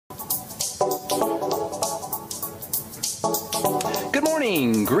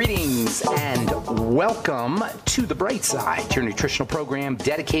morning, greetings, and welcome to The Bright Side, your nutritional program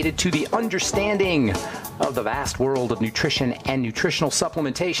dedicated to the understanding of the vast world of nutrition and nutritional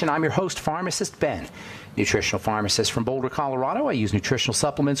supplementation. I'm your host, Pharmacist Ben, nutritional pharmacist from Boulder, Colorado. I use nutritional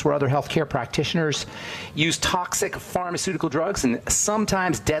supplements where other healthcare practitioners use toxic pharmaceutical drugs and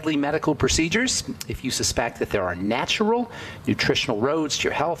sometimes deadly medical procedures. If you suspect that there are natural nutritional roads to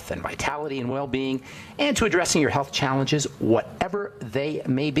your health and vitality and well-being and to addressing your health challenges, whatever they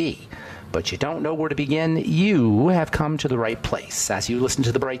may be, but you don't know where to begin, you have come to the right place. As you listen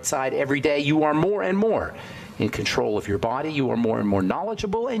to The Bright Side every day, you are more and more in control of your body. You are more and more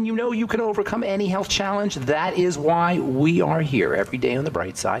knowledgeable, and you know you can overcome any health challenge. That is why we are here every day on The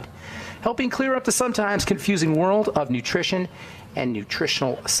Bright Side, helping clear up the sometimes confusing world of nutrition and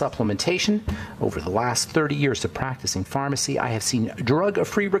nutritional supplementation. Over the last 30 years of practicing pharmacy, I have seen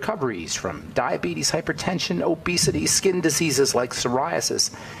drug-free recoveries from diabetes, hypertension, obesity, skin diseases like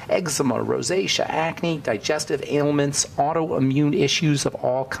psoriasis, eczema, rosacea, acne, digestive ailments, autoimmune issues of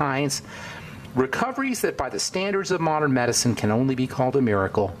all kinds. Recoveries that by the standards of modern medicine can only be called a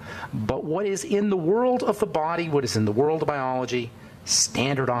miracle. But what is in the world of the body, what is in the world of biology,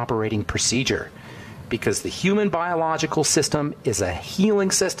 standard operating procedure. Because the human biological system is a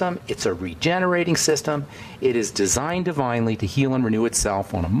healing system, it's a regenerating system. It is designed divinely to heal and renew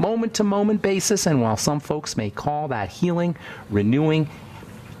itself on a moment-to-moment basis, and while some folks may call that healing, renewing,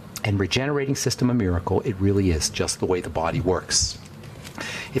 and regenerating system a miracle, it really is just the way the body works.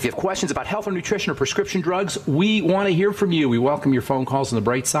 If you have questions about health or nutrition or prescription drugs, we want to hear from you. We welcome your phone calls on The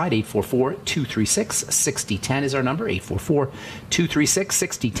Bright Side. 844-236-6010 is our number,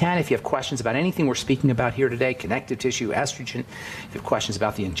 844-236-6010. If you have questions about anything we're speaking about here today, connective tissue, estrogen, if you have questions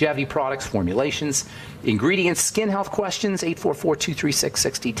about the longevity products, formulations, ingredients, skin health questions,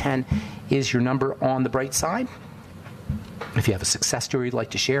 844-236-6010 is your number on The Bright Side. If you have a success story you'd like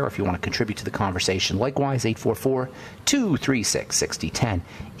to share, or if you want to contribute to the conversation, likewise, 844-236-6010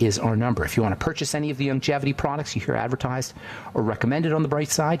 is our number. If you want to purchase any of the longevity products you hear advertised or recommended on The Bright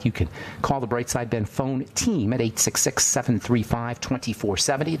Side, you can call the Bright Side Ben phone team at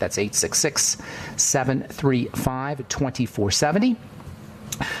 866-735-2470. That's 866-735-2470.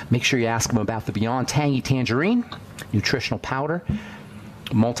 Make sure you ask them about the Beyond Tangy Tangerine, nutritional powder,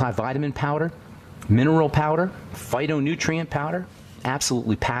 multivitamin powder, mineral powder, phytonutrient powder,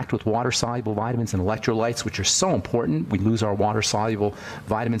 absolutely packed with water-soluble vitamins and electrolytes, which are so important. We lose our water-soluble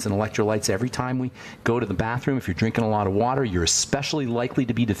vitamins and electrolytes every time we go to the bathroom. If you're drinking a lot of water, you're especially likely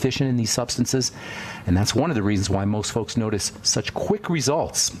to be deficient in these substances. And that's one of the reasons why most folks notice such quick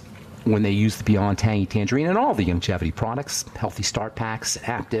results when they use the Beyond Tangy Tangerine and all the longevity products, Healthy Start Packs,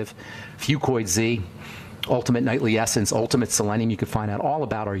 Active, Fucoid Z, Ultimate Nightly Essence, Ultimate Selenium. You can find out all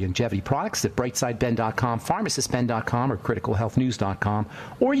about our longevity products at brightsideben.com, pharmacistben.com, or criticalhealthnews.com,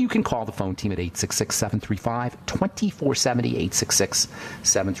 or you can call the phone team at 866-735-2470,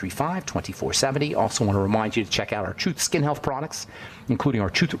 866-735-2470. Also want to remind you to check out our Truth Skin Health products, including our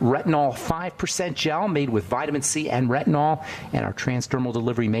Truth Retinol 5% gel made with vitamin C and retinol, and our transdermal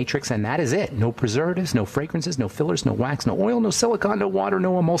delivery matrix, and that is it. No preservatives, no fragrances, no fillers, no wax, no oil, no silicone, no water,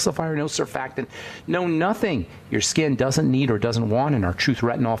 no emulsifier, no surfactant, no nothing your skin doesn't need or doesn't want in our Truth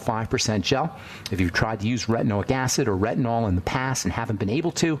Retinol 5% gel. If you've tried to use retinoic acid or retinol in the past and haven't been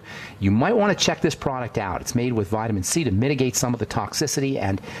able to, you might want to check this product out. It's made with vitamin C to mitigate some of the toxicity,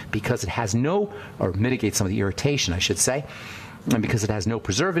 and because it has mitigate some of the irritation, I should say. And because it has no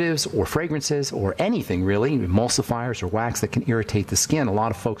preservatives or fragrances or anything really, emulsifiers or wax that can irritate the skin, a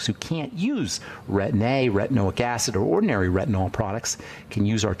lot of folks who can't use Retin A, retinoic acid, or ordinary retinol products can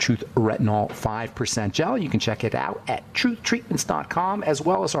use our Truth Retinol 5% gel. You can check it out at truthtreatments.com, as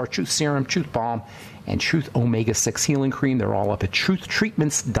well as our Truth Serum, Truth Balm, and Truth Omega-6 Healing Cream. They're all up at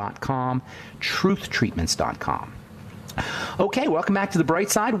truthtreatments.com, truthtreatments.com. Okay, welcome back to The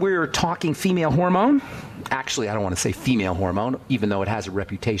Bright Side. We're talking female hormone. Actually, I don't want to say female hormone, even though it has a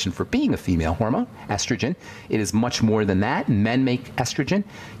reputation for being a female hormone, estrogen. It is much more than that. Men make estrogen.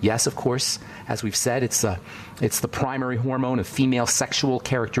 Yes, of course, as we've said, it's the primary hormone of female sexual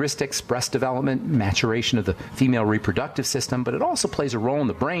characteristics, breast development, maturation of the female reproductive system, but it also plays a role in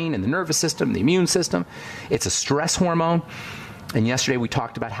the brain and the nervous system, the immune system. It's a stress hormone. And yesterday we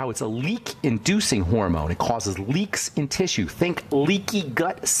talked about how it's a leak-inducing hormone. It causes leaks in tissue. Think leaky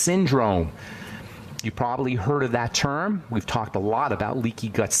gut syndrome. You probably heard of that term. We've talked a lot about leaky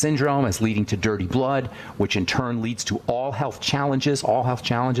gut syndrome as leading to dirty blood, which in turn leads to all health challenges. All health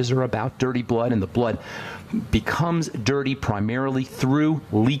challenges are about dirty blood, and the blood becomes dirty primarily through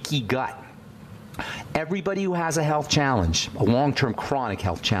leaky gut. Everybody who has a health challenge, a long-term chronic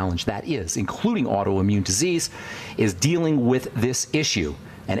health challenge that is, including autoimmune disease, is dealing with this issue.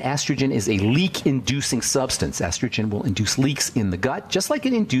 And estrogen is a leak-inducing substance. Estrogen will induce leaks in the gut, just like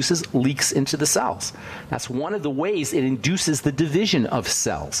it induces leaks into the cells. That's one of the ways it induces the division of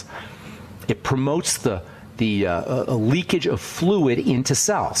cells. It promotes the leakage of fluid into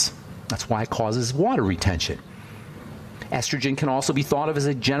cells. That's why it causes water retention. Estrogen can also be thought of as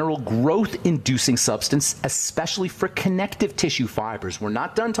a general growth-inducing substance, especially for connective tissue fibers. We're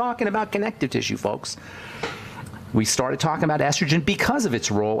not done talking about connective tissue, folks. We started talking about estrogen because of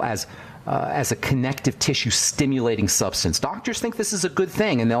its role as a connective tissue stimulating substance. Doctors think this is a good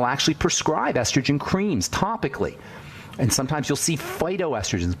thing, and they'll actually prescribe estrogen creams topically. And sometimes you'll see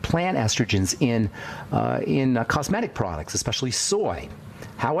phytoestrogens, plant estrogens in cosmetic products, especially soy.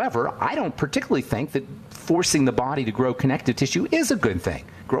 However, I don't particularly think that forcing the body to grow connective tissue is a good thing.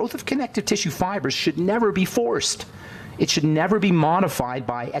 Growth of connective tissue fibers should never be forced. It should never be modified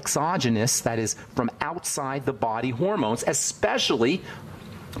by exogenous, that is, from outside the body hormones, especially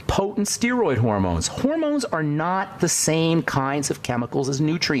potent steroid hormones. Hormones are not the same kinds of chemicals as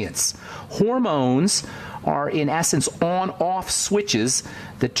nutrients. Hormones are, in essence, on-off switches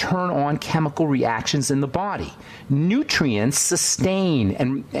that turn on chemical reactions in the body. Nutrients sustain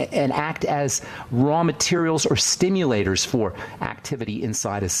and act as raw materials or stimulators for activity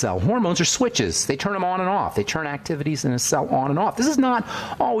inside a cell. Hormones are switches. They turn them on and off. They turn activities in a cell on and off. This is not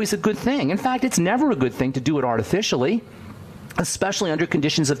always a good thing. In fact, it's never a good thing to do it artificially, especially under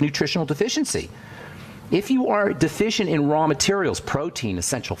conditions of nutritional deficiency. If you are deficient in raw materials, protein,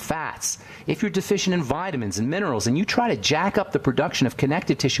 essential fats, if you're deficient in vitamins and minerals, and you try to jack up the production of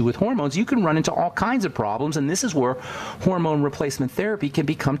connective tissue with hormones, you can run into all kinds of problems, and this is where hormone replacement therapy can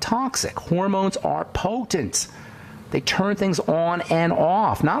become toxic. Hormones are potent. They turn things on and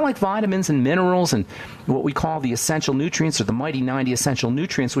off, not like vitamins and minerals and what we call the essential nutrients or the mighty 90 essential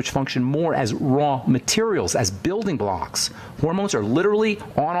nutrients, which function more as raw materials, as building blocks. Hormones are literally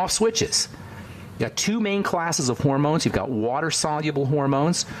on-off switches. You've got two main classes of hormones. You've got water-soluble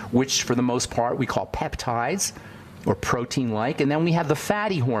hormones, which for the most part we call peptides or protein-like, and then we have the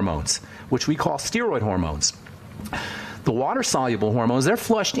fatty hormones, which we call steroid hormones. The water-soluble hormones, they're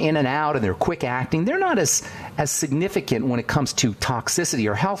flushed in and out and they're quick-acting. They're not as significant when it comes to toxicity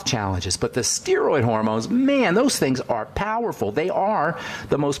or health challenges. But the steroid hormones, man, those things are powerful. They are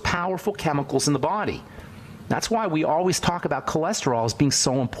the most powerful chemicals in the body. That's why we always talk about cholesterol as being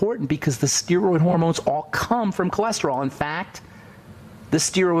so important, because the steroid hormones all come from cholesterol. In fact, the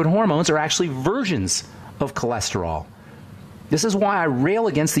steroid hormones are actually versions of cholesterol. This is why I rail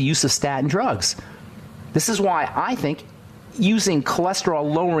against the use of statin drugs. This is why I think using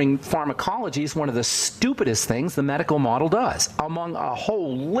cholesterol-lowering pharmacology is one of the stupidest things the medical model does. Among a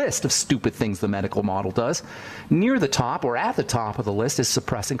whole list of stupid things the medical model does, near the top or at the top of the list is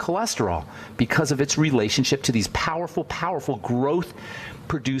suppressing cholesterol because of its relationship to these powerful, powerful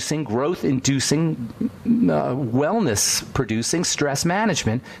growth-producing, growth-inducing, wellness-producing, stress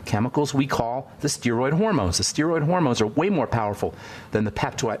management chemicals we call the steroid hormones. The steroid hormones are way more powerful than the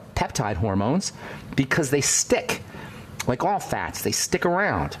peptide hormones because they stick. Like all fats, they stick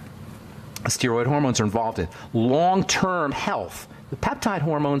around. The steroid hormones are involved in long-term health. The peptide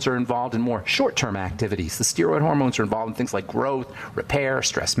hormones are involved in more short-term activities. The steroid hormones are involved in things like growth, repair,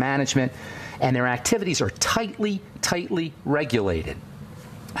 stress management, and their activities are tightly regulated.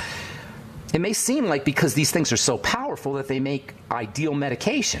 It may seem like because these things are so powerful that they make ideal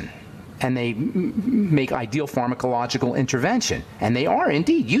medication and they make ideal pharmacological intervention. And they are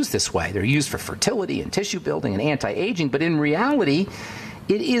indeed used this way. They're used for fertility and tissue building and anti-aging, but in reality,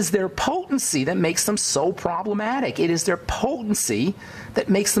 it is their potency that makes them so problematic. It is their potency that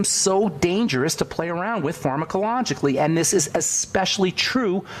makes them so dangerous to play around with pharmacologically. And this is especially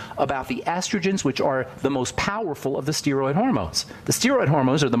true about the estrogens, which are the most powerful of the steroid hormones. The steroid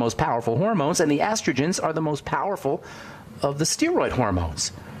hormones are the most powerful hormones, and the estrogens are the most powerful of the steroid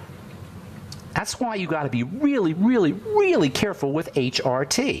hormones. That's why you got to be really careful with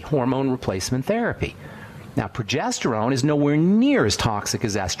HRT, hormone replacement therapy. Now, progesterone is nowhere near as toxic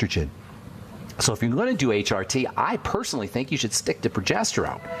as estrogen. So if you're going to do HRT, I personally think you should stick to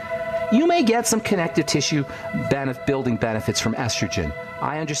progesterone. You may get some connective tissue building benefits from estrogen.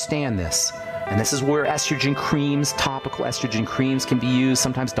 I understand this. And this is where estrogen creams, topical estrogen creams can be used.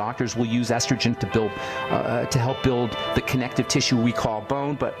 Sometimes doctors will use estrogen to help build the connective tissue we call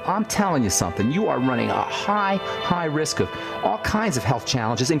bone. But I'm telling you something, you are running a high risk of all kinds of health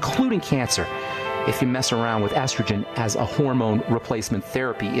challenges, including cancer, if you mess around with estrogen as a hormone replacement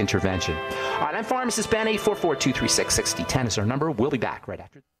therapy intervention. All right, I'm pharmacist Ben. 844-236-6010 is our number. We'll be back right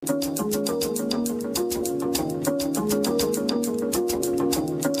after.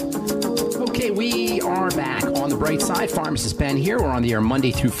 Okay, we are back on the bright side. Pharmacist Ben here. We're on the air Monday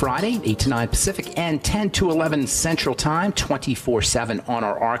through Friday, 8 to 9 Pacific and 10 to 11 Central Time, 24/7 on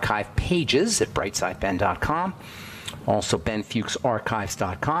our archive pages at brightsideben.com. Also,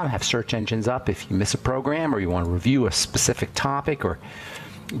 benfuchsarchives.com. Have search engines up if you miss a program or you want to review a specific topic or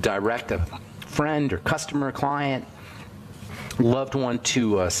direct a friend or customer, client, loved one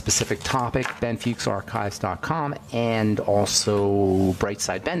to a specific topic. benfuchsarchives.com and also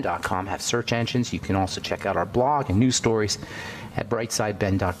brightsideben.com have search engines. You can also check out our blog and news stories at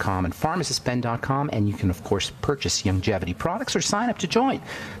brightsideben.com and pharmacistben.com, and you can of course purchase longevity products or sign up to join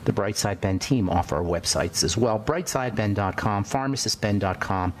the Brightside Ben team off our websites as well. brightsideben.com,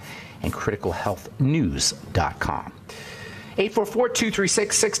 pharmacistben.com, and criticalhealthnews.com.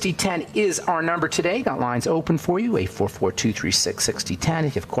 844-236-6010 is our number today. Got lines open for you, 844-236-6010.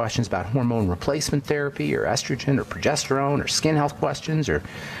 If you have questions about hormone replacement therapy or estrogen or progesterone or skin health questions, or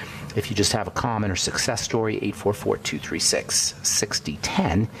if you just have a comment or success story,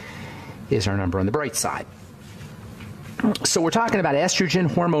 844-236-6010 is our number on the bright side. So we're talking about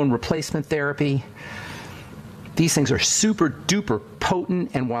estrogen, hormone replacement therapy. These things are super duper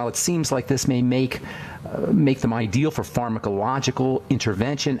potent, and while it seems like this may make them ideal for pharmacological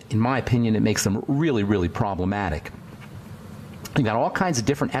intervention, in my opinion, it makes them really, really problematic. You've got all kinds of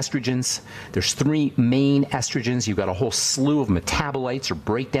different estrogens. There's three main estrogens. You've got a whole slew of metabolites or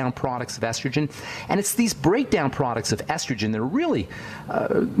breakdown products of estrogen. And it's these breakdown products of estrogen that really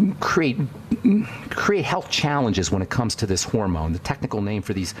create health challenges when it comes to this hormone. The technical name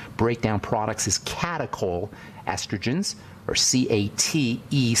for these breakdown products is catechol estrogens, or C-A-T-E-C-H-O-L,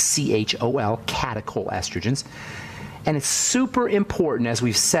 catechol estrogens. And it's super important, as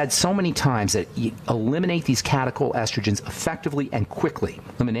we've said so many times, that you eliminate these catechol estrogens effectively and quickly.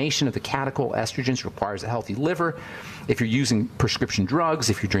 Elimination of the catechol estrogens requires a healthy liver. If you're using prescription drugs,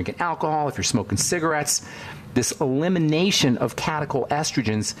 if you're drinking alcohol, if you're smoking cigarettes, this elimination of catechol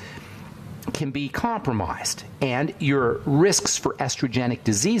estrogens can be compromised, and your risks for estrogenic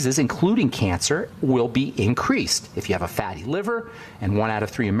diseases, including cancer, will be increased. If you have a fatty liver, and 1 out of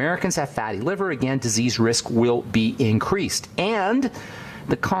 3 Americans have fatty liver, again, disease risk will be increased. And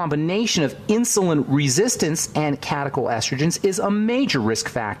the combination of insulin resistance and catechol estrogens is a major risk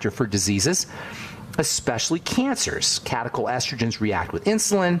factor for diseases, especially cancers. Catechol estrogens react with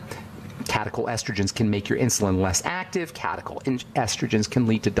insulin. Catechol estrogens can make your insulin less active. Catechol estrogens can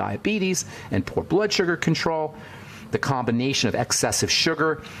lead to diabetes and poor blood sugar control. The combination of excessive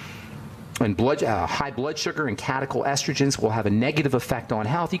sugar and high blood sugar and catechol estrogens will have a negative effect on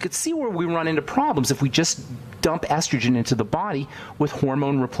health. You could see where we run into problems if we just dump estrogen into the body with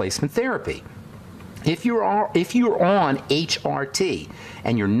hormone replacement therapy. If you're on HRT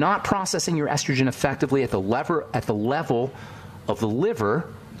and you're not processing your estrogen effectively at the level of the liver,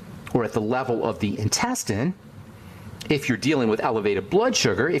 or at the level of the intestine, if you're dealing with elevated blood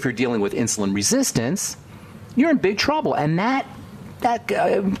sugar, if you're dealing with insulin resistance, you're in big trouble. And that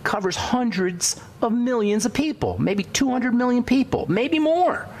covers hundreds of millions of people, maybe 200 million people, maybe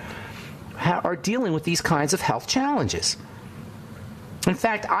more, are dealing with these kinds of health challenges. In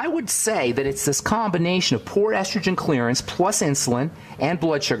fact, I would say that it's this combination of poor estrogen clearance plus insulin and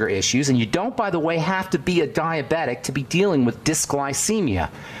blood sugar issues, and you don't, by the way, have to be a diabetic to be dealing with dysglycemia.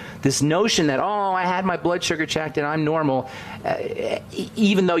 This notion that, oh, I had my blood sugar checked and I'm normal,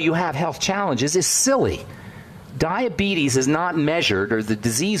 even though you have health challenges, is silly. Diabetes is not measured, or the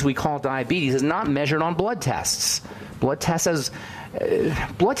disease we call diabetes is not measured on blood tests. Blood tests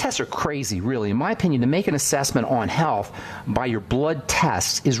are crazy, really. In my opinion, to make an assessment on health by your blood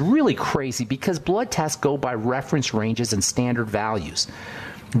tests is really crazy, because blood tests go by reference ranges and standard values.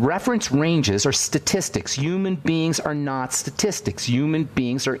 Reference ranges are statistics. Human beings are not statistics. Human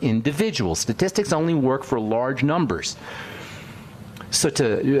beings are individuals. Statistics only work for large numbers. So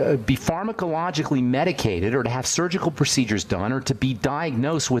to be pharmacologically medicated, or to have surgical procedures done, or to be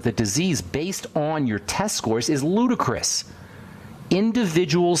diagnosed with a disease based on your test scores is ludicrous.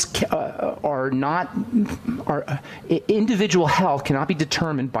 Individual health cannot be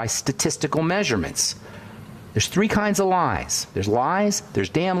determined by statistical measurements. There's 3 kinds of lies. There's lies, there's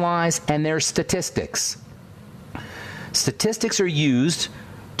damn lies, and there's statistics. Statistics are used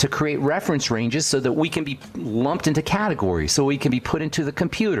to create reference ranges so that we can be lumped into categories, so we can be put into the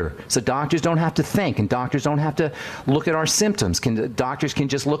computer, so doctors don't have to think, and doctors don't have to look at our symptoms. Doctors can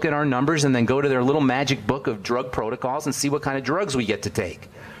just look at our numbers and then go to their little magic book of drug protocols and see what kind of drugs we get to take,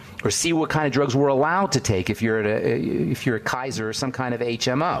 or see what kind of drugs we're allowed to take if you're at Kaiser or some kind of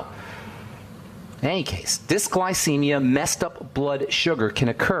HMO. In any case, dysglycemia, messed up blood sugar, can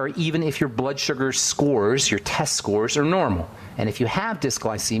occur even if your blood sugar scores, your test scores, are normal. And if you have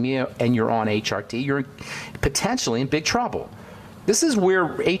dysglycemia and you're on HRT, you're potentially in big trouble. This is where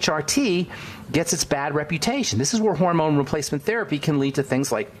HRT gets its bad reputation. This is where hormone replacement therapy can lead to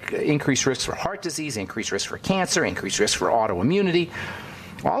things like increased risk for heart disease, increased risk for cancer, increased risk for autoimmunity.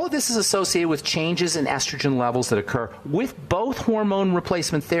 All of this is associated with changes in estrogen levels that occur with both hormone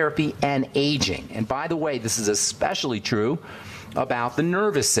replacement therapy and aging. And by the way, this is especially true about the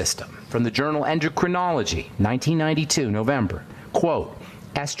nervous system. From the journal Endocrinology, 1992, November, quote,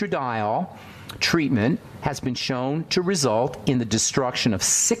 estradiol treatment has been shown to result in the destruction of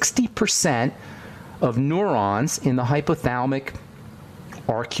 60% of neurons in the hypothalamic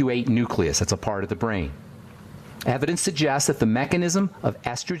arcuate nucleus. That's a part of the brain. Evidence suggests that the mechanism of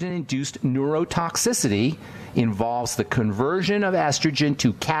estrogen-induced neurotoxicity involves the conversion of estrogen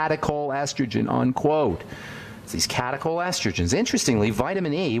to catechoestrogen, unquote. It's these catechoestrogens. Interestingly,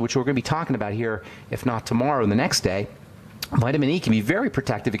 vitamin E, which we're going to be talking about here, if not tomorrow, the next day, vitamin E can be very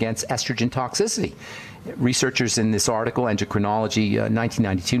protective against estrogen toxicity. Researchers in this article, Endocrinology,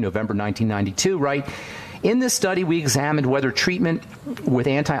 1992, November 1992, write, in this study, we examined whether treatment with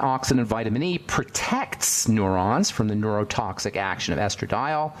antioxidant vitamin E protects neurons from the neurotoxic action of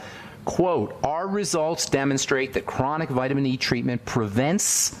estradiol. Quote, our results demonstrate that chronic vitamin E treatment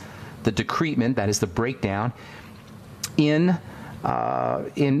prevents the decrement, that is the breakdown, in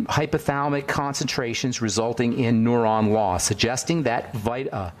hypothalamic concentrations resulting in neuron loss, suggesting that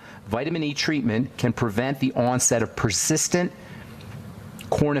vitamin E treatment can prevent the onset of persistent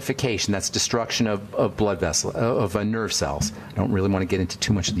cornification, that's destruction of blood vessel, of nerve cells. I don't really want to get into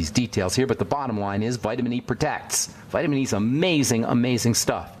too much of these details here, but the bottom line is vitamin E protects. Vitamin E is amazing, amazing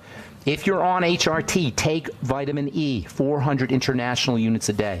stuff. If you're on HRT, take vitamin E, 400 international units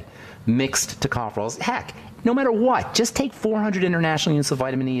a day, mixed tocopherols. Heck, no matter what, just take 400 international units of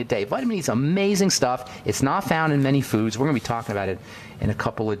vitamin E a day. Vitamin E is amazing stuff. It's not found in many foods. We're going to be talking about it in a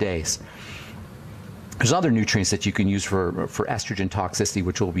couple of days. There's other nutrients that you can use for estrogen toxicity,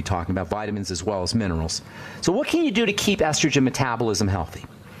 which we'll be talking about, vitamins as well as minerals. So what can you do to keep estrogen metabolism healthy?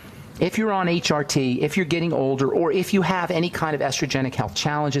 If you're on HRT, if you're getting older, or if you have any kind of estrogenic health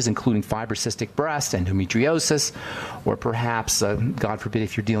challenges, including fibrocystic breast, endometriosis, or perhaps, God forbid,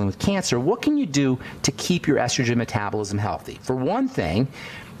 if you're dealing with cancer, what can you do to keep your estrogen metabolism healthy? For one thing,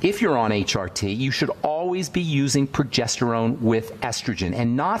 if you're on HRT, you should always be using progesterone with estrogen,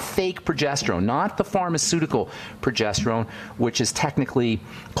 and not fake progesterone, not the pharmaceutical progesterone, which is technically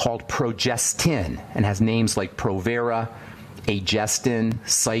called progestin and has names like Provera, Agestin,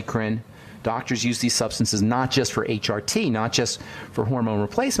 Cycrin. Doctors use these substances not just for HRT, not just for hormone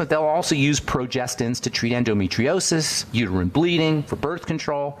replacement. They'll also use progestins to treat endometriosis, uterine bleeding, for birth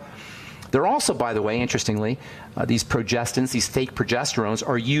control. They're also, by the way, interestingly, these progestins, these fake progesterones,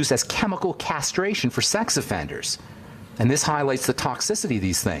 are used as chemical castration for sex offenders. And this highlights the toxicity of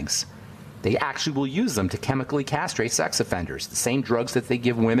these things. They actually will use them to chemically castrate sex offenders, the same drugs that they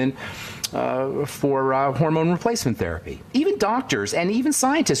give women for hormone replacement therapy. Even doctors and even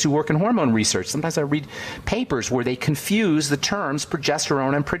scientists who work in hormone research, sometimes I read papers where they confuse the terms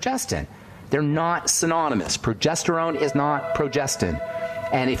progesterone and progestin. They're not synonymous. Progesterone is not progestin.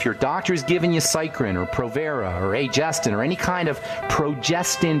 And if your doctor is giving you Cycrin or Provera or Agestin or any kind of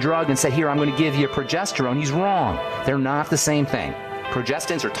progestin drug and said, here, I'm going to give you progesterone, he's wrong. They're not the same thing.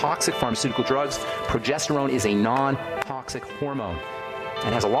 Progestins are toxic pharmaceutical drugs. Progesterone is a non-toxic hormone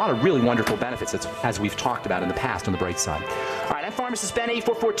and has a lot of really wonderful benefits, as we've talked about in the past on the bright side. All right, I'm Pharmacist Ben.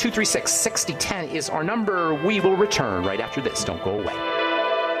 844-236-6010 is our number. We will return right after this. Don't go away.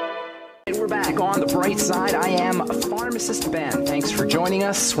 We're back on the bright side. I am Pharmacist Ben. Thanks for joining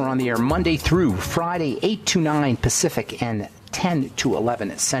us. We're on the air Monday through Friday, 8 to 9 Pacific and 10 to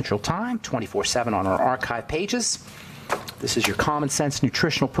 11 Central Time, 24/7 on our archive pages. This is your common sense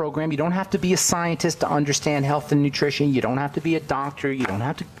nutritional program. You don't have to be a scientist to understand health and nutrition. You don't have to be a doctor. You don't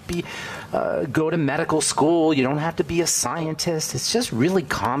have to be go to medical school. You don't have to be a scientist. It's just really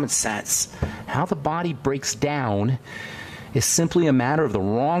common sense. How the body breaks down is simply a matter of the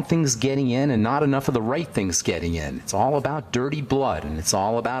wrong things getting in and not enough of the right things getting in. It's all about dirty blood, and it's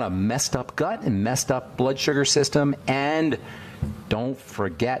all about a messed up gut and messed up blood sugar system, and don't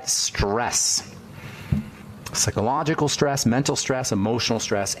forget stress. Psychological stress, mental stress, emotional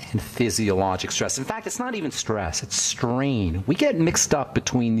stress, and physiologic stress. In fact, it's not even stress, it's strain. We get mixed up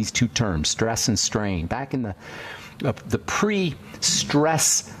between these two terms, stress and strain. Back in the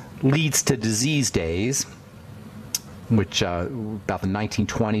pre-stress leads to disease days, which about the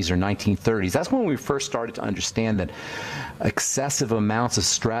 1920s or 1930s. That's when we first started to understand that excessive amounts of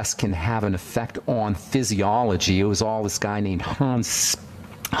stress can have an effect on physiology. It was all this guy named Hans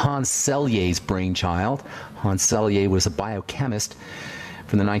Selye's brainchild. Hans Selye was a biochemist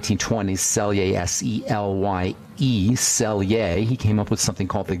from the 1920s, Selye, S-E-L-Y-E, Selye. He came up with something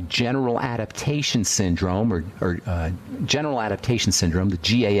called the General Adaptation Syndrome, or General Adaptation Syndrome, the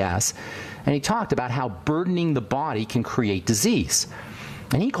GAS, and he talked about how burdening the body can create disease.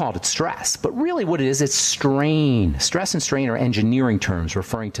 And he called it stress. But really what it is, it's strain. Stress and strain are engineering terms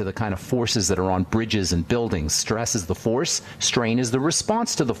referring to the kind of forces that are on bridges and buildings. Stress is the force. Strain is the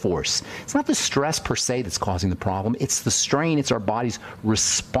response to the force. It's not the stress per se that's causing the problem. It's the strain. It's our body's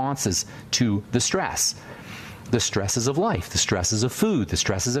responses to the stress. The stresses of life, the stresses of food, the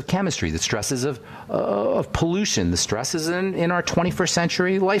stresses of chemistry, the stresses of pollution, the stresses in our 21st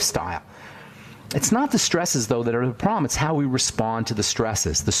century lifestyle. It's not the stresses, though, that are the problem. It's how we respond to the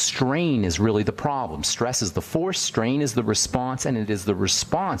stresses. The strain is really the problem. Stress is the force, strain is the response, and it is the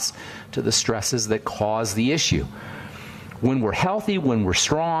response to the stresses that cause the issue. When we're healthy, when we're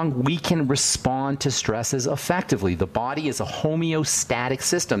strong, we can respond to stresses effectively. The body is a homeostatic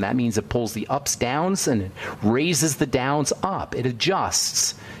system. That means it pulls the ups downs and it raises the downs up. It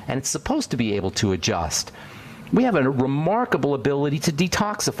adjusts, and it's supposed to be able to adjust. We have a remarkable ability to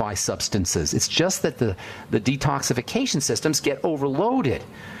detoxify substances. It's just that the detoxification systems get overloaded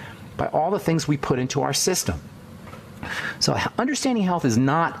by all the things we put into our system. So understanding health is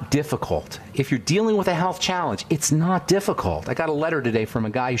not difficult. If you're dealing with a health challenge, it's not difficult. I got a letter today from a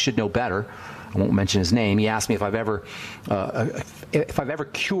guy who should know better. I won't mention his name. He asked me if I've ever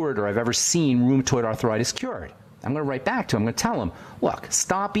cured or I've ever seen rheumatoid arthritis cured. I'm going to write back to him. I'm going to tell him, look,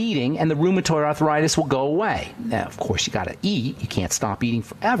 stop eating and the rheumatoid arthritis will go away. Now, of course, you got to eat. You can't stop eating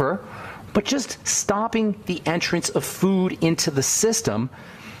forever. But just stopping the entrance of food into the system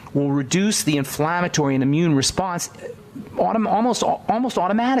will reduce the inflammatory and immune response almost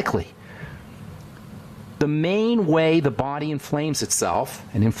automatically. The main way the body inflames itself,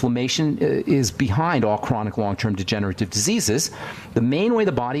 and inflammation is behind all chronic long-term degenerative diseases, the main way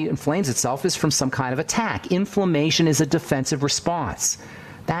the body inflames itself is from some kind of attack. Inflammation is a defensive response.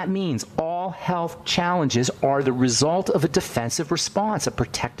 That means all health challenges are the result of a defensive response, a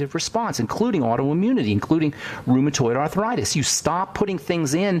protective response, including autoimmunity, including rheumatoid arthritis. You stop putting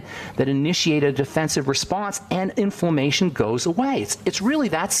things in that initiate a defensive response and inflammation goes away. It's really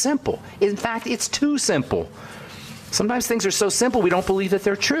that simple. In fact, it's too simple. Sometimes things are so simple we don't believe that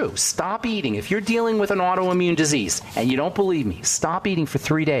they're true. Stop eating. If you're dealing with an autoimmune disease and you don't believe me, stop eating for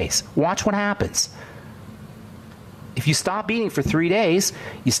 3 days. Watch what happens. If you stop eating for 3 days,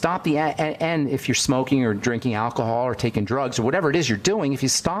 you stop and if you're smoking or drinking alcohol or taking drugs or whatever it is you're doing, if you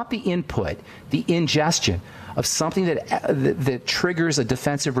stop the input, the ingestion of something that triggers a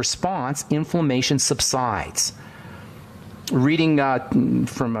defensive response, inflammation subsides. Reading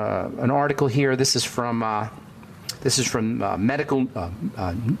from an article here. This is from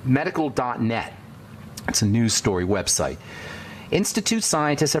medical.net. It's a news story website. Institute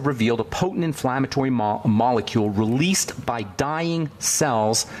scientists have revealed a potent inflammatory molecule released by dying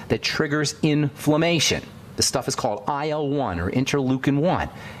cells that triggers inflammation. The stuff is called IL-1 or interleukin-1.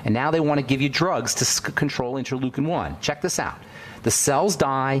 And now they want to give you drugs to control interleukin-1. Check this out. The cells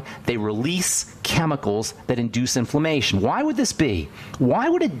die, they release chemicals that induce inflammation. Why would this be? Why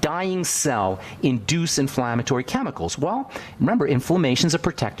would a dying cell induce inflammatory chemicals? Well, remember, inflammation is a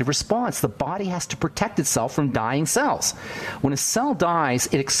protective response. The body has to protect itself from dying cells. When a cell dies,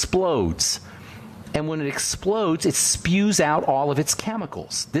 it explodes. And when it explodes, it spews out all of its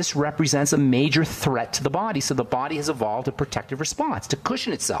chemicals. This represents a major threat to the body, so the body has evolved a protective response to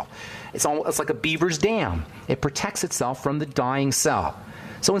cushion itself. It's like a beaver's dam. It protects itself from the dying cell.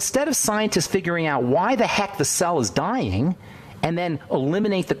 So instead of scientists figuring out why the heck the cell is dying and then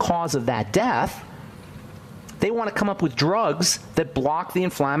eliminate the cause of that death, they want to come up with drugs that block the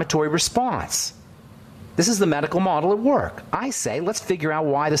inflammatory response. This is the medical model at work. I say, let's figure out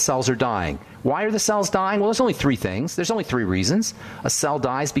why the cells are dying. Why are the cells dying? Well, there's only 3 things. There's only 3 reasons. A cell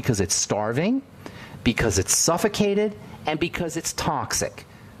dies because it's starving, because it's suffocated, and because it's toxic.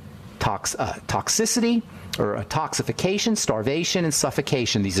 Toxicity, or toxification, starvation, and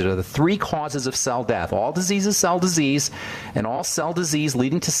suffocation. These are the 3 causes of cell death. All disease is cell disease, and all cell disease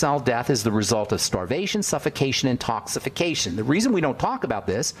leading to cell death is the result of starvation, suffocation, and toxification. The reason we don't talk about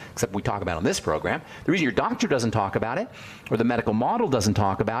this, except we talk about it on this program, the reason your doctor doesn't talk about it, or the medical model doesn't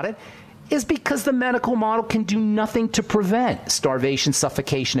talk about it, is because the medical model can do nothing to prevent starvation,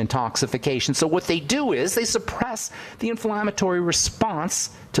 suffocation, and toxification. So what they do is they suppress the inflammatory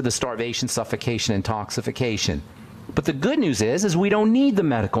response to the starvation, suffocation, and toxification. But the good news is we don't need the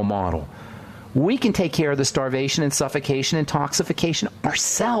medical model. We can take care of the starvation and suffocation and toxification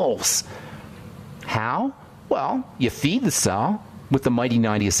ourselves. How? Well, you feed the cell with the mighty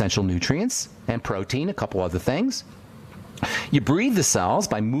 90 essential nutrients and protein, a couple other things. You breathe the cells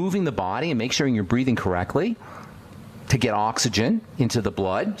by moving the body and make sure you're breathing correctly to get oxygen into the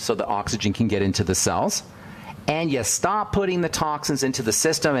blood so the oxygen can get into the cells. And you stop putting the toxins into the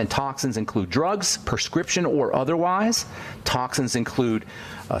system, and toxins include drugs, prescription or otherwise. Toxins include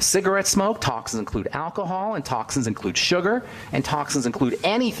cigarette smoke, toxins include alcohol, and toxins include sugar, and toxins include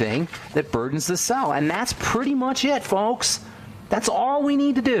anything that burdens the cell. And that's pretty much it, folks. That's all we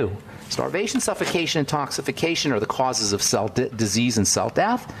need to do. Starvation, suffocation, and toxification are the causes of cell disease and cell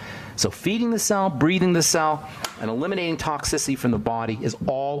death. So feeding the cell, breathing the cell, and eliminating toxicity from the body is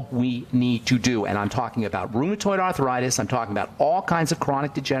all we need to do. And I'm talking about rheumatoid arthritis. I'm talking about all kinds of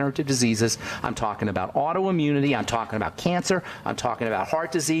chronic degenerative diseases. I'm talking about autoimmunity. I'm talking about cancer. I'm talking about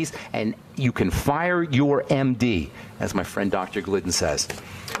heart disease. And you can fire your MD, as my friend Dr. Glidden says.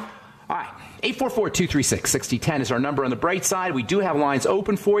 All right. 844-236-6010 is our number on the bright side. We do have lines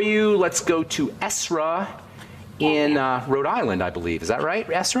open for you. Let's go to Esra in Rhode Island, I believe. Is that right,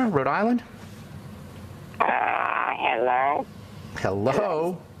 Esra? Rhode Island? Hello.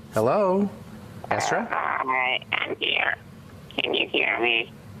 Hello. Hello. Esra? Hi, I'm here. Can you hear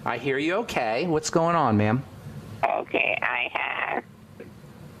me? I hear you okay. What's going on, ma'am? Okay, I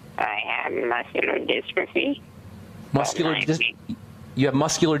have muscular dystrophy. You have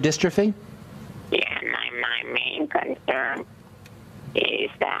muscular dystrophy? Yeah, my main concern is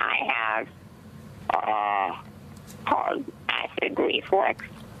that I have called acid reflux.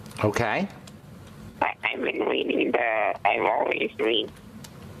 Okay. I've been reading I always read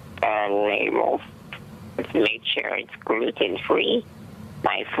labels to make sure it's gluten-free,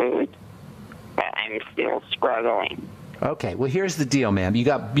 my food, but I'm still struggling. Okay, well, here's the deal, ma'am. You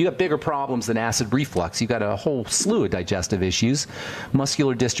got bigger problems than acid reflux. You got a whole slew of digestive issues.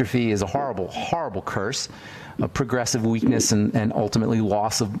 Muscular dystrophy is a horrible, horrible curse. Progressive weakness and ultimately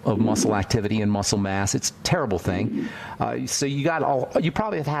loss of muscle activity and muscle mass. It's a terrible thing. So you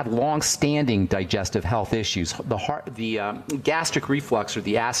probably have had long-standing digestive health issues. The gastric reflux or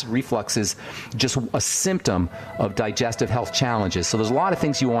the acid reflux is just a symptom of digestive health challenges. So there's a lot of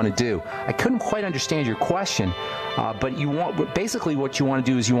things you want to do. I couldn't quite understand your question, but basically what you want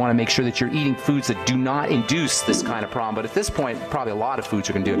to do is you want to make sure that you're eating foods that do not induce this kind of problem. But at this point, probably a lot of foods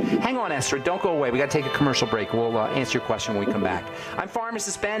are going to do it. Hang on, Esther. Don't go away. We got to take a commercial break. We'll answer your question when we come back. I'm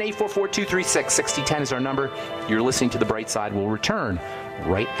Pharmacist Ben. 844-236-6010 is our number. You're listening to The Bright Side. We'll return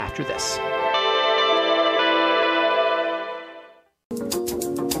right after this.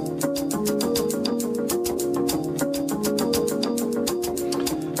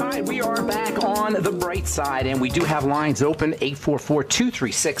 All right, we are back on The Bright Side, and we do have lines open.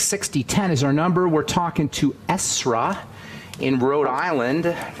 844-236-6010 is our number. We're talking to Esra in Rhode Island.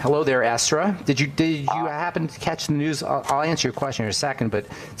 Hello there, Esra. Did you happen to catch the news? I'll answer your question in a second, but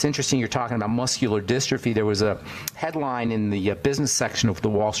it's interesting you're talking about muscular dystrophy. There was a headline in the business section of the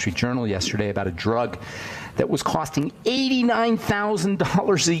Wall Street Journal yesterday about a drug that was costing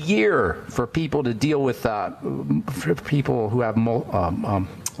 $89,000 a year for people to deal with, for people who have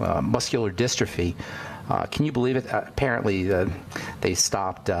muscular dystrophy. Can you believe it? Apparently, they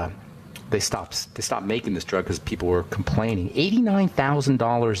stopped making this drug because people were complaining.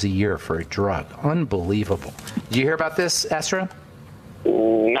 $89,000 a year for a drug. Unbelievable. Did you hear about this, Esra?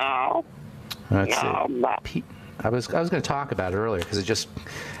 No. I was going to talk about it earlier because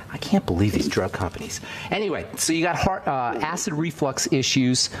I can't believe these drug companies. Anyway, so you got acid reflux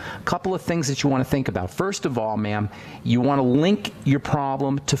issues. A couple of things that you want to think about. First of all, ma'am, you want to link your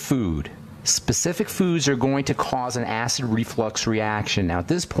problem to food. Specific foods are going to cause an acid reflux reaction. Now, at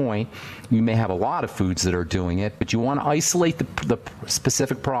this point, you may have a lot of foods that are doing it, but you want to isolate the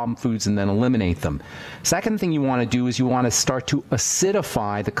specific problem foods and then eliminate them. Second thing you want to do is you want to start to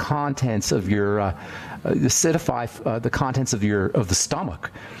acidify the contents of your the contents of the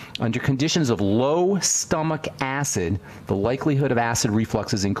stomach. Under conditions of low stomach acid, the likelihood of acid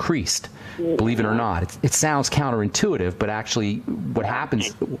reflux is increased. Believe it or not, it sounds counterintuitive, but actually,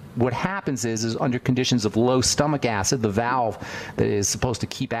 what happens is under conditions of low stomach acid, the valve that is supposed to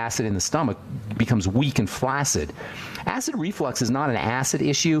keep acid in the stomach becomes weak and flaccid. Acid reflux is not an acid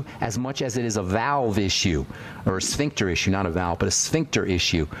issue as much as it is a valve issue, or a sphincter issue, not a valve, but a sphincter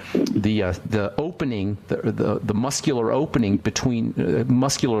issue. The opening, the muscular opening between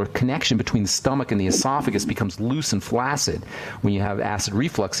muscular connection between the stomach and the esophagus becomes loose and flaccid when you have acid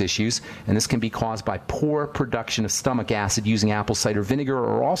reflux issues, and this can be caused by poor production of stomach acid using apple cider vinegar,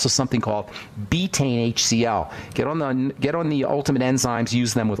 or also something called betaine HCl. Get on the ultimate enzymes.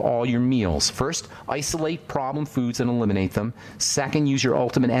 Use them with all your meals. First, isolate problem foods and eliminate them. Second, use your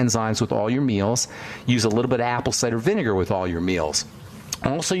ultimate enzymes with all your meals. Use a little bit of apple cider vinegar with all your meals.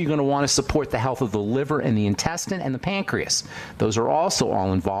 Also, you're going to want to support the health of the liver and the intestine and the pancreas. Those are also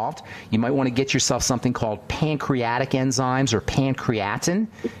all involved. You might want to get yourself something called pancreatic enzymes or pancreatin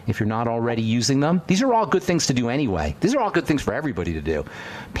if you're not already using them. These are all good things to do anyway. These are all good things for everybody to do.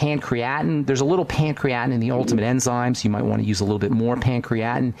 Pancreatin, there's a little pancreatin in the ultimate enzymes. You might want to use a little bit more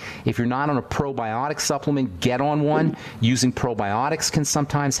pancreatin. If you're not on a probiotic supplement, get on one. Using probiotics can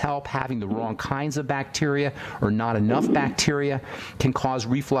sometimes help. Having the wrong kinds of bacteria or not enough bacteria can cause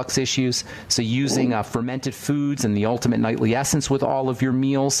reflux issues. So using fermented foods and the ultimate nightly essence with all of your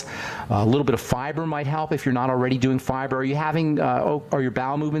meals. A little bit of fiber might help if you're not already doing fiber. Are you having, are your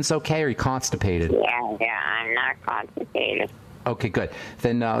bowel movements okay? Or are you constipated? Yeah, I'm not constipated. Okay, good.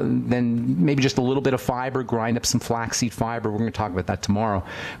 Then maybe just a little bit of fiber. Grind up some flaxseed fiber. We're going to talk about that tomorrow.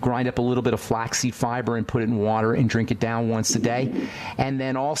 Grind up a little bit of flaxseed fiber and put it in water and drink it down once a day. And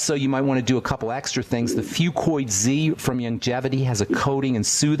then also you might want to do a couple extra things. The Fucoid Z from Youngevity has a coating and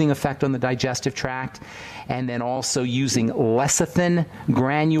soothing effect on the digestive tract. And then also using lecithin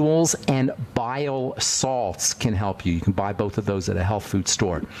granules and bile salts can help you. You can buy both of those at a health food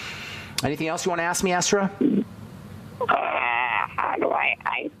store. Anything else you want to ask me, Estra? How do I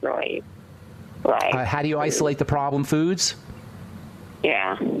isolate? How do you isolate the problem foods?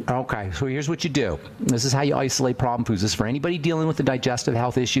 Yeah. Okay, so here's what you do. This is how you isolate problem foods. This is for anybody dealing with a digestive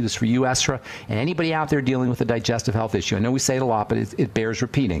health issue. This is for you, Estra, and anybody out there dealing with a digestive health issue. I know we say it a lot, but it bears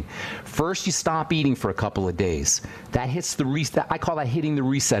repeating. First, you stop eating for a couple of days. That hits the reset. I call that hitting the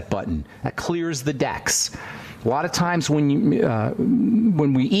reset button. That clears the decks. A lot of times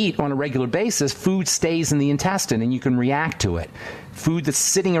when we eat on a regular basis, food stays in the intestine and you can react to it. Food that's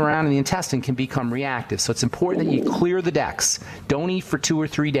sitting around in the intestine can become reactive. So it's important that you clear the decks. Don't eat for 2 or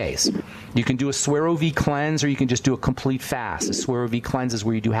 3 days. You can do a Suero V cleanse or you can just do a complete fast. A Suero V cleanse is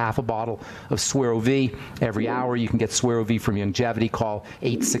where you do half a bottle of Suero V every hour. You can get Suero V from Youngevity. Call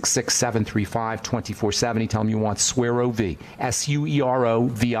 866-735-2470. Tell them you want Suero V,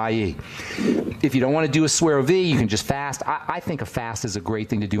 SUEROVIE. If you don't want to do a Suero V, you can just fast. I think a fast is a great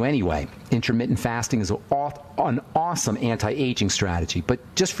thing to do anyway. Intermittent fasting is an awesome anti-aging strategy. But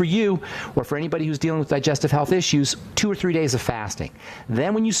just for you or for anybody who's dealing with digestive health issues, 2 or 3 days of fasting.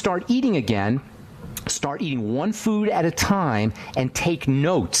 Then when you start eating again, start eating one food at a time and take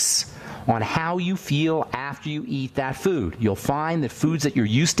notes on how you feel after you eat that food. You'll find that foods that you're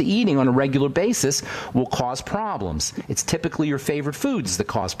used to eating on a regular basis will cause problems. It's typically your favorite foods that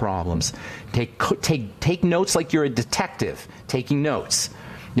cause problems. Take notes like you're a detective taking notes.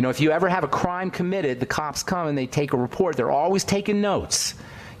 You know, if you ever have a crime committed, the cops come and they take a report. They're always taking notes.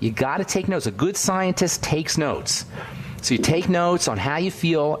 You got to take notes. A good scientist takes notes. So you take notes on how you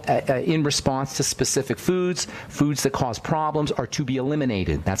feel in response to specific foods. Foods that cause problems are to be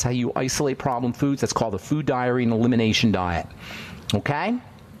eliminated. That's how you isolate problem foods. That's called the food diary and elimination diet. Okay?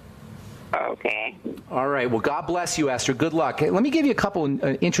 Okay. All right. Well, God bless you, Esther. Good luck. Hey, let me give you a couple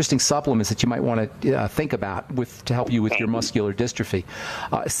interesting supplements that you might want to think about to help you with your muscular dystrophy.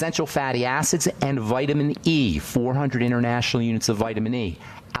 Essential fatty acids and vitamin E, 400 international units of vitamin E.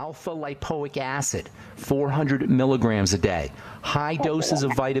 Alpha lipoic acid, 400 milligrams a day. High doses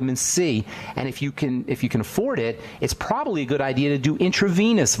of vitamin C, and if you can afford it, it's probably a good idea to do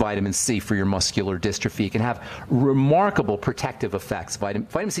intravenous vitamin C for your muscular dystrophy. It can have remarkable protective effects.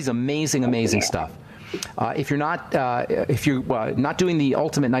 Vitamin C is amazing stuff. If you're not doing the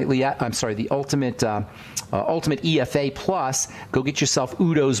ultimate ultimate EFA Plus, go get yourself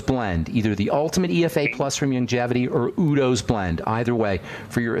Udo's Blend, either the Ultimate EFA Plus from Youngevity or Udo's Blend. Either way,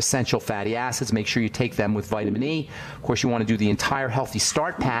 for your essential fatty acids, make sure you take them with vitamin E. Of course, you want to do the entire Healthy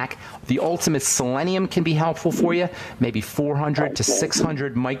Start Pack. The Ultimate Selenium can be helpful for you, maybe 400 to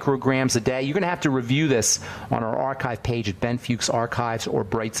 600 micrograms a day. You're going to have to review this on our archive page at Ben Fuchs Archives or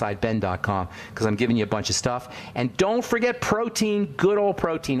brightsideben.com because I'm giving you a bunch of stuff. And don't forget protein, good old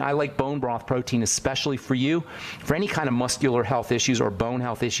protein. I like bone broth protein, especially for you. For any kind of muscular health issues or bone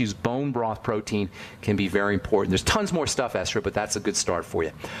health issues, bone broth protein can be very important. There's tons more stuff, Esther, but that's a good start for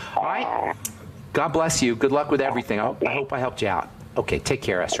you. All right. God bless you. Good luck with everything. I hope I helped you out. Okay, take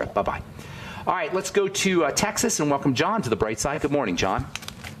care, Esther. Bye-bye. All right, let's go to Texas and welcome John to the bright side. Good morning, John.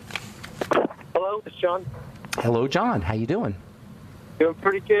 Hello, it's John. Hello, John. How you doing? Doing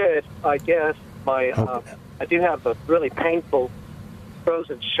pretty good, I guess. I do have a really painful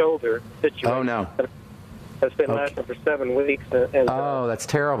frozen shoulder situation. Oh, no. That's been lasting for 7 weeks. Oh, that's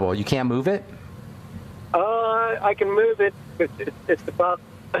terrible. You can't move it? I can move it. It's about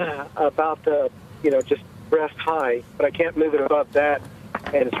just breast high, but I can't move it above that.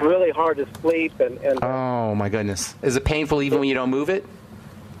 And it's really hard to sleep. Oh, my goodness. Is it painful even when you don't move it?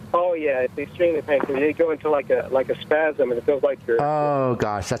 Oh, yeah, it's extremely painful. You go into like a spasm, and it feels like you're... Oh,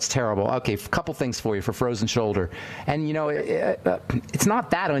 gosh, that's terrible. Okay, a couple things for you for frozen shoulder. And, it's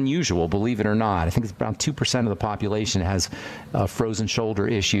not that unusual, believe it or not. I think it's around 2% of the population has frozen shoulder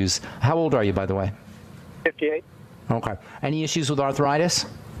issues. How old are you, by the way? 58. Okay. Any issues with arthritis?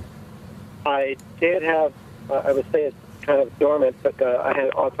 I did have, I would say it's kind of dormant, but I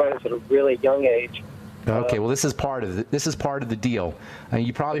had arthritis at a really young age. Okay, well, this is part of the deal.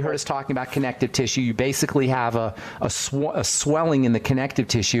 You probably heard us talking about connective tissue. You basically have a swelling in the connective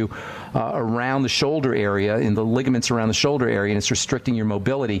tissue around the shoulder area, in the ligaments around the shoulder area, and it's restricting your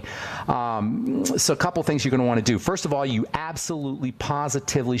mobility. So a couple things you're going to want to do. First of all, you absolutely,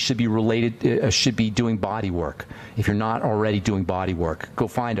 positively should be doing body work. If you're not already doing body work, go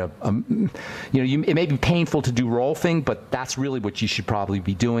find it may be painful to do rolfing, but that's really what you should probably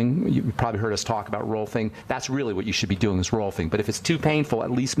be doing. You probably heard us talk about rolfing. That's really what you should be doing is rolfing. But if it's too painful,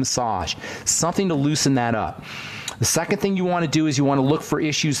 at least massage. Something to loosen that up. The second thing you want to do is you want to look for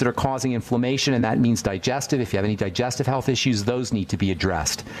issues that are causing inflammation, and that means digestive. If you have any digestive health issues, those need to be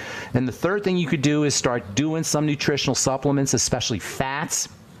addressed. And the third thing you could do is start doing some nutritional supplements, especially fats,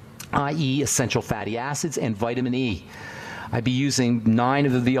 i.e. essential fatty acids, and vitamin E. I'd be using 9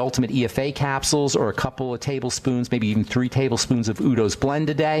 of the Ultimate EFA capsules, or a couple of tablespoons, maybe even 3 tablespoons of Udo's Blend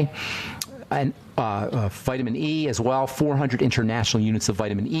a day. And vitamin E as well, 400 international units of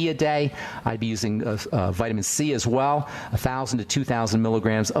vitamin E a day. I'd be using vitamin C as well, 1,000 to 2,000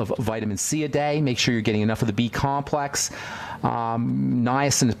 milligrams of vitamin C a day. Make sure you're getting enough of the B complex.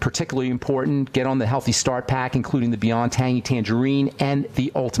 Niacin is particularly important. Get on the Healthy Start Pack, including the Beyond Tangy Tangerine and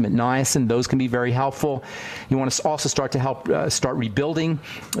the Ultimate Niacin. Those can be very helpful. You want to also start rebuilding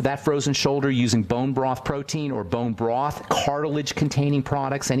that frozen shoulder using bone broth protein or bone broth, cartilage-containing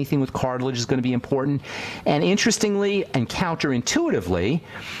products. Anything with cartilage is going to be important. And interestingly and counterintuitively,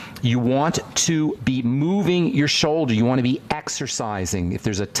 you want to be moving your shoulder. You want to be exercising. If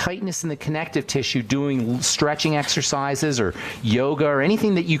there's a tightness in the connective tissue, doing stretching exercises or yoga or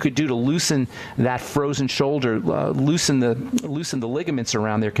anything that you could do to loosen that frozen shoulder, loosen the ligaments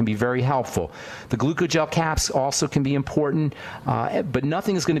around there can be very helpful. The glucogel caps also can be important, but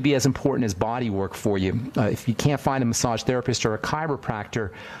nothing is going to be as important as body work for you. If you can't find a massage therapist or a chiropractor,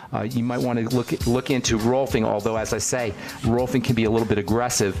 you might want to look into rolfing, although, as I say, rolfing can be a little bit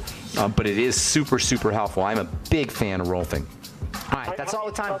aggressive, but it is super, super helpful. I'm a big fan of rolfing. All right, that's all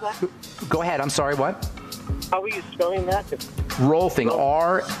the time. Go ahead. I'm sorry, what? How are you spelling that? Rolfing,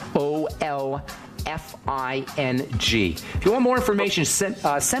 ROLFING. If you want more information,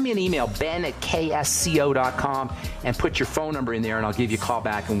 send me an email, ben@ksco.com, and put your phone number in there, and I'll give you a call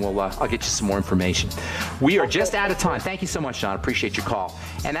back, and I'll get you some more information. We are just out of time. Thank you so much, John. Appreciate your call.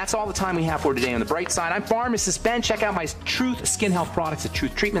 And that's all the time we have for today on The Bright Side. I'm Pharmacist Ben. Check out my Truth Skin Health products at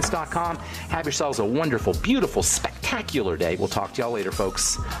truthtreatments.com. Have yourselves a wonderful, beautiful, spectacular day. We'll talk to y'all later,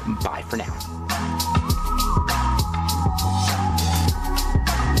 folks. Bye for now.